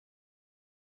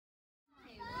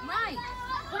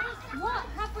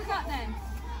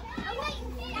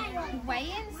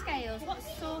weighing scales. What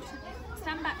sort of,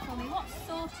 stand back for me, what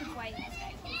sort of weighing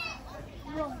scales?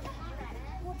 Wood.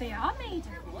 They are made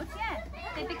of wood, yeah.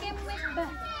 They begin with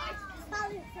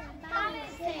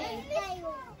balancing.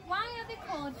 Why are they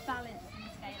called balancing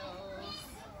scales?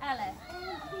 Ella?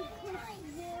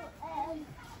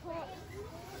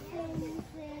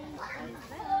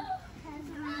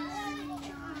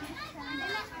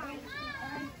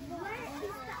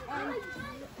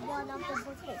 One of the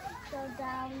buckets goes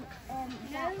down,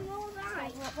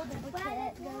 the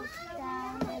bucket goes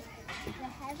down is the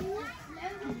heaviest.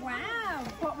 Wow!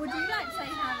 What would you like to say,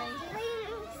 Harry?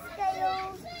 Weighing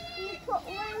scales, you put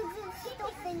loads of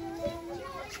stuff in them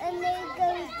and they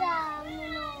go down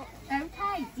and all.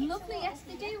 Okay, lovely, yes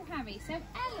they do, Harry. So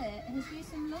Ella has used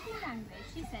some lovely language.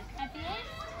 She said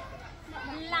heaviest,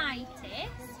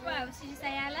 lightest. What else did you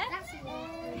say, Ella?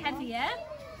 Heavier.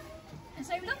 And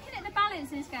so looking at the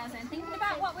balancing scales and thinking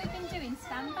about what we've been doing,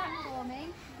 stand back for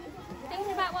me.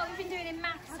 Thinking about what we've been doing in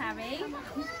maths, Harry,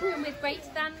 with greater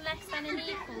than, less than and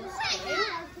equals to.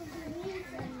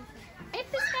 If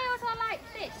the scales are like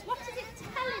this, what is it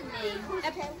telling me?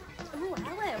 Oh,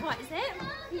 Ella, what is it?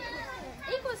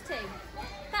 Equals to.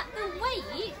 That the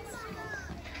weight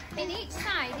in each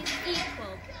side is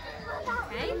equal.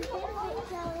 Okay?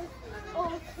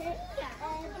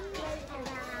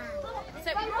 So,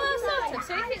 well, sort of.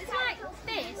 So if it's like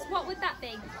this, what would that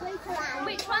be?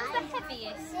 Which one's the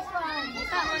heaviest?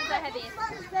 That one's the heaviest.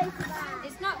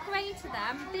 It's not greater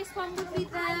than. This one would be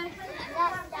the...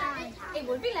 It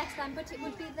would be less than, but it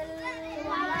would be the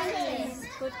lightest.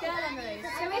 Good girl, Emily.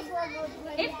 So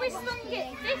if we swung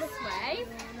it this way,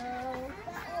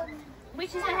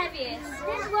 which is the heaviest?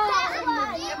 This one.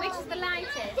 And which is the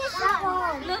lightest? That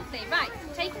one. Lovely. Right,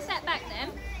 take a step back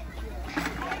then. So,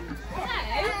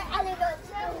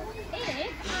 if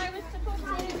I was to put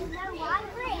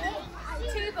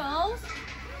in 2 balls,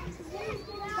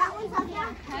 That one's on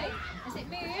that. okay, has it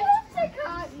moved? I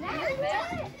can't now.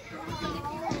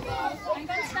 I'm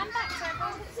going to stand back so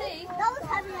everyone can see. That was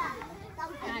heavier.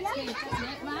 That's good, isn't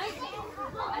it? Right.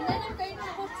 And then I'm going to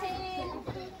put in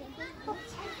 3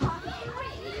 points.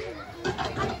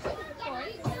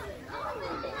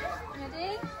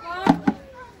 Ready? 1,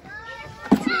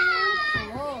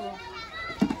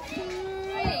 2,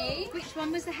 3. Which one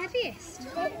was the heaviest?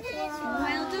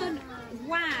 Well done.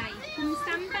 Why? Can you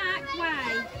stand back?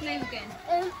 Why, Logan?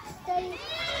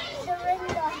 The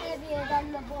rings are heavier than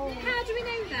the ball. How do we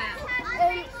know that?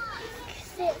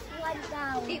 It went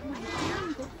down. It went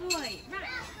down, good boy.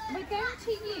 Right, we're going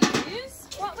to use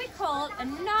what we call a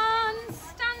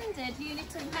non-standard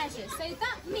unit of measure. So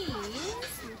that means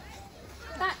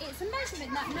that it's a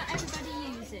measurement that not everybody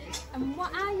uses. And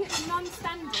what our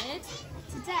non-standard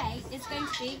today is going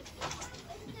to be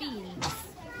beans.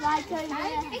 Like over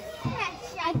there.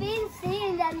 I've been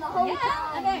seeing them the whole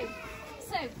time. I know.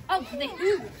 So, oh, the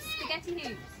hoops, spaghetti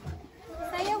hoops.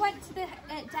 Say I went to the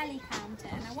deli counter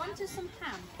and I wanted some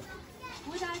ham.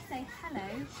 Would I say, hello,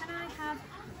 can I have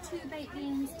 2 baked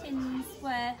beans tins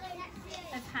worth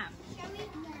of ham?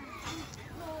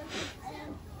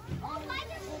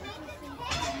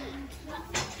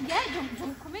 Yeah, it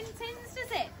don't come in tins,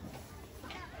 does it?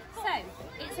 So,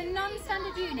 it's a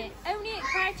non-standard unit. Only at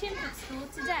Crouch Infant School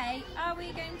today are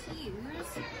we going to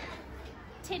use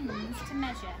tins to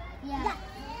measure. Yeah.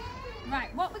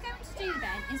 Right, what we're going to do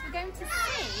then is we're going to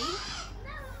see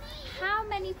how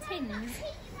many tins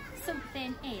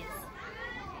something is.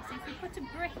 So if we put a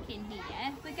brick in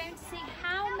here, we're going to see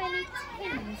how many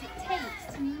tins it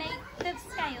takes to make the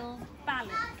scale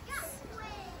balance.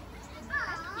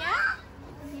 Yeah?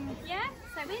 Yeah?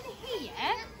 So in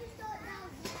here,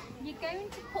 you're going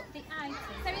to put the items.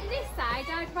 So in this side,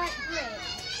 I'd write brick.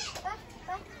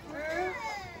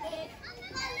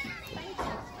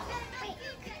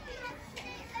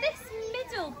 This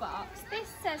middle box, this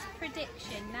says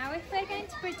prediction. Now if we're going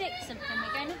to predict something,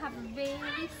 we're going to have a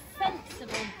really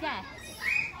sensible guess.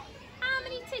 How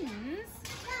many tins?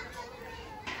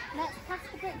 Let's pass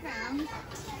the brick round.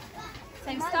 So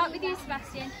start with you,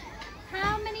 Sebastian.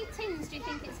 How many tins do you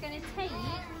think it's going to take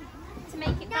to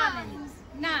make it balance?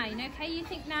 9, okay, you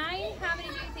think 9? How many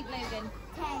do you think, Logan?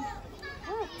 10.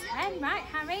 Oh, 10, right,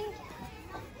 Harry?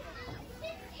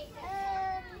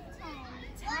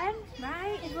 10,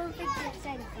 right? It won't be the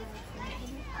same.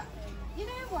 You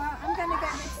know what? I'm going to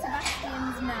go with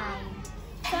Sebastian's 9.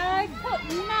 So I put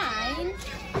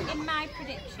 9 in my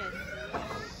prediction.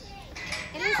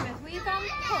 Elizabeth, will you go and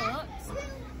put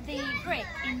the brick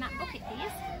in that bucket,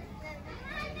 please?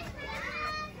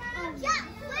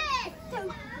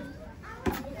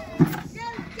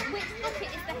 Which bucket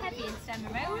is the heaviest, Emma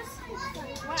Rose?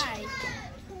 Why?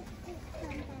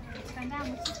 It's gone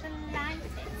down, which is the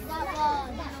lightest. That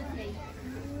one. Lovely.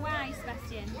 Why,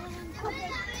 Sebastian?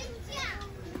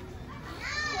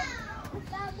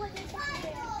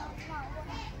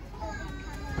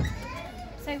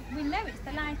 So we know it's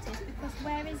the lightest because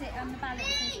where is it on the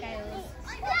balancing scales?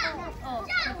 Oh,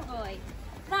 good boy.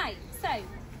 Right, so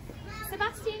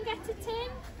Sebastian, get a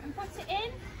tin and put it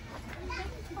in.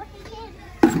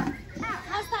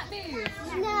 Has that moved?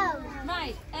 No.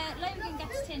 Right, Logan, get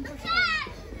a tin, put it in.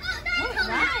 Oh, it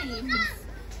rhymes.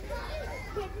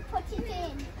 Put it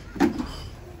in.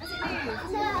 Has it moved?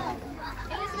 No.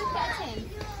 Elizabeth, get a tin.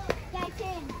 Get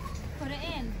in. Put it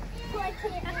in. Put it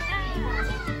in.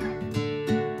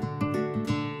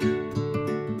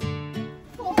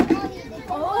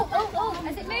 Oh,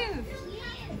 has it moved?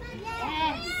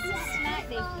 Yes,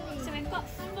 slightly. So we've got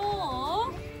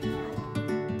 4.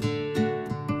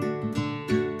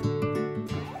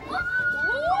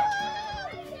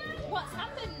 What's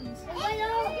happened?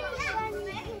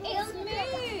 It's moved.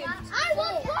 I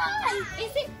want one.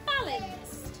 Is it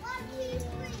balanced?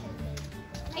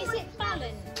 Is it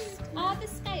balanced? Are the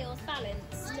scales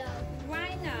balanced? No.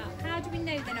 Why not? How do we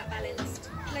know they're not balanced?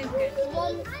 Logan.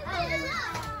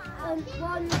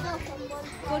 One's up and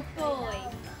one's Good boy.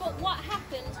 But what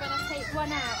happens when I take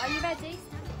one out? Are you ready?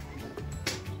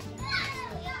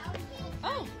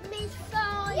 Oh,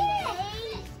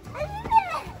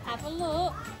 have a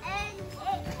look.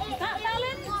 Is that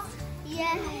balanced?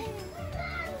 Yeah.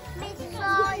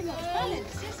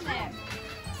 Balanced, isn't it?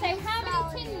 So how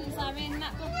many tins are in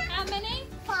that book? How many?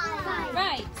 5.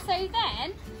 Right, so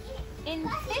then in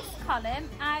this column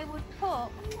I would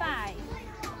put 5.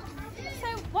 So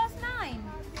was 9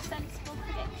 sensible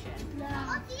prediction? No.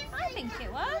 I think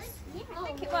it was. I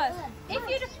think it was. If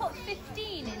you'd have put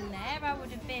 15 in there, I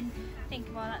would have been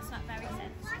thinking, well, that's not very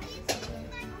sensible.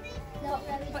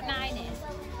 But 9 is.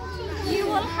 You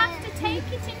will have to take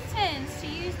it in turns to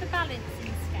use the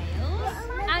balancing scales,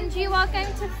 and you are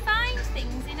going to find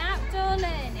things in outdoor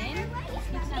learning. You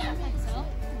can have that pencil.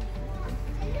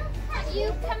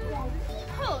 You can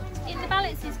put in the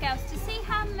balancing scales to see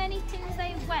how many tins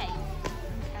they weigh.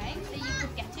 Okay, so you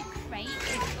could get a crate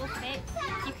which will fit.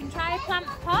 You can try a plant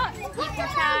pot. You can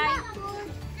try,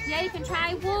 you can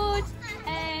try wood.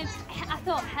 I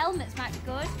thought helmets might be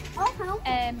good.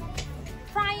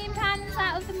 Frying pans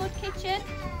out of the mud kitchen.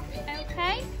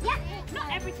 Okay. Yeah.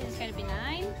 Not everything's going to be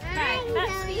 9. Right,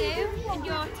 that's for you and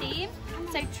your team.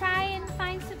 So try and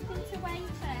find something to weigh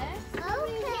first.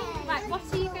 Okay. Right, what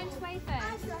are you going to weigh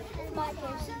first?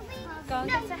 Go and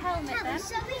get a helmet then.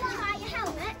 Shall we try a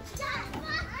helmet?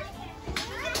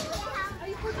 Oh,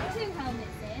 you put 2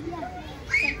 helmets in?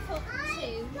 So put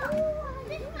 2.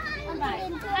 Right,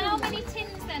 how many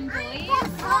tins then, boys?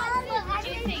 What do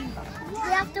you think? We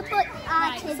have to put our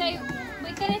Right, tins. so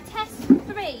we're going to test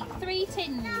 3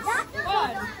 tins. 1.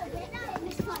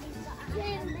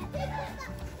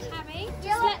 Harry,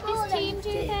 just let this team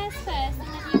do theirs first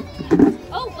and then you...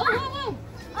 Oh!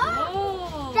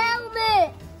 Oh!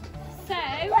 Helmet. So,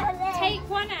 take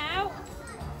one out.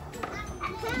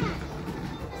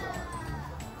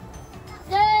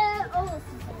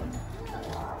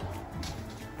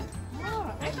 Oh,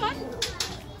 hang on.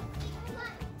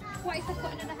 What if I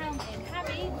put another helmet in?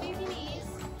 Harry, move your knees.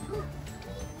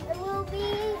 It will be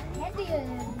heavier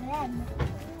than them.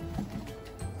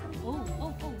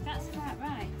 Oh, that's about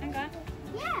right. Hang on.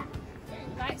 Yeah.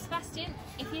 Right, Sebastian,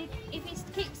 if you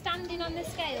keep standing on the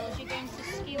scales, you're going to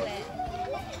skew it.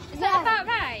 Is that about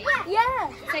right? Yeah.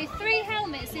 So 3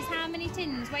 helmets is how many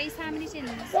tins? Weighs how many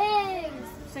tins? Things.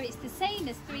 So it's the same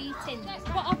as 3 tins.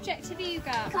 What object have you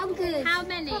got? Compass. How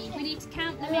many? We need to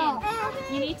count them Yeah.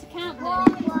 in. You need to count them.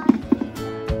 1.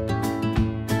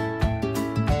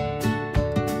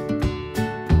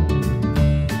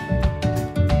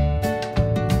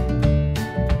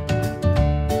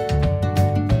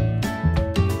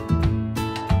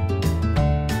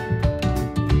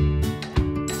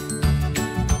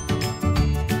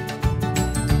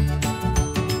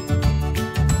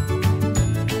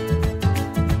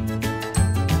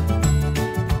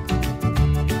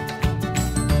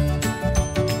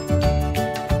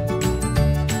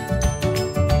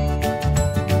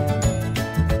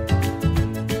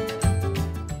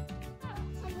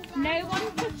 No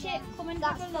one touch it. Come and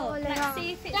have a look. Let's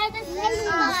see if it's... Stand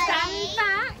Stand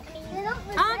back.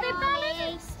 Are they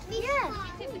balanced? Yeah. Do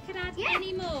you think we could add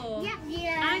any more?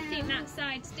 Yeah. I think that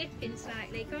side's dipping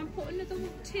slightly. Go and put another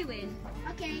 2 in.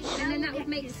 Okay. And then that would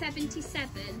make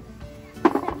 77.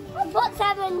 Put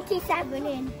 77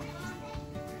 in.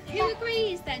 Who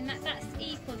agrees then that that's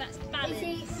equal, that's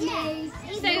balanced? Yes.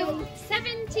 So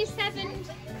 77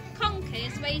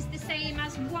 conkers weighs the same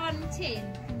as 1 tin.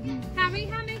 Harry,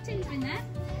 how many tins are in there?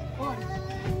 One.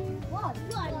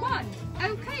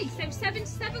 Okay, so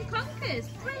 77 conkers.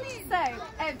 Brilliant. So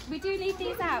we do leave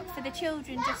these out for the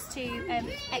children just to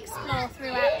explore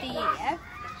throughout the year.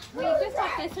 We just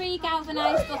have the 3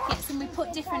 galvanised buckets and we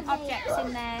put different objects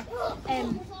in there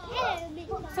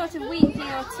sort of weekly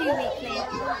or 2 weekly,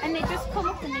 and they just come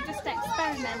up and they just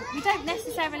experiment. We don't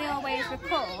necessarily always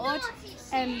record,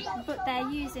 but they're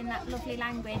using that lovely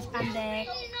language and they're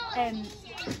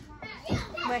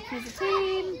working as a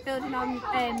team, building on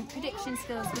prediction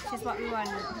skills, which is what we want.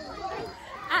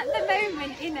 At the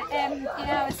moment, in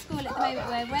our school at the moment,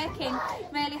 we're working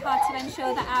really hard to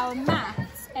ensure that our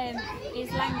maths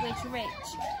is language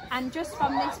rich, and just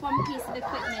from this one piece of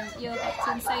equipment you're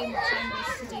getting so much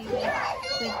language to do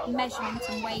with measurement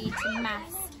and weight and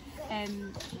maths,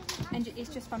 and it's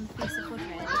just from a piece of wood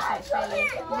really, so it's really,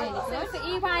 really good. For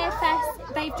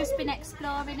EYFS, they've just been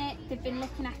exploring it, they've been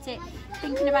looking at it,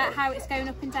 thinking about how it's going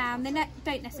up and down. They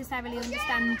don't necessarily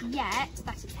understand yet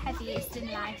that it's heaviest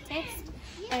and lightest,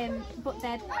 but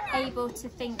they're able to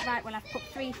think, right, well, I've put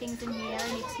 3 things in here,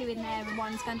 only 2 in there and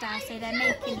 1's gone down, so they're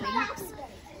making links.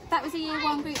 That was a year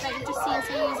 1 group that you've just seen,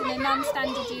 so using a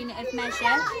non-standard unit of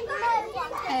measure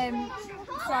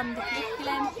from the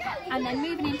curriculum, and then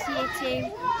moving into year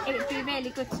 2, it would be really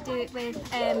good to do it with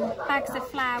bags of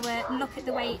flour, look at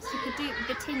the weights. You could do it with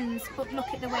the tins, but look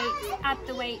at the weights, add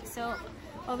the weights up,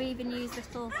 or even use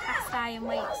little cast iron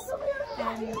weights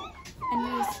and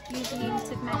use a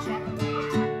unit of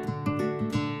measure.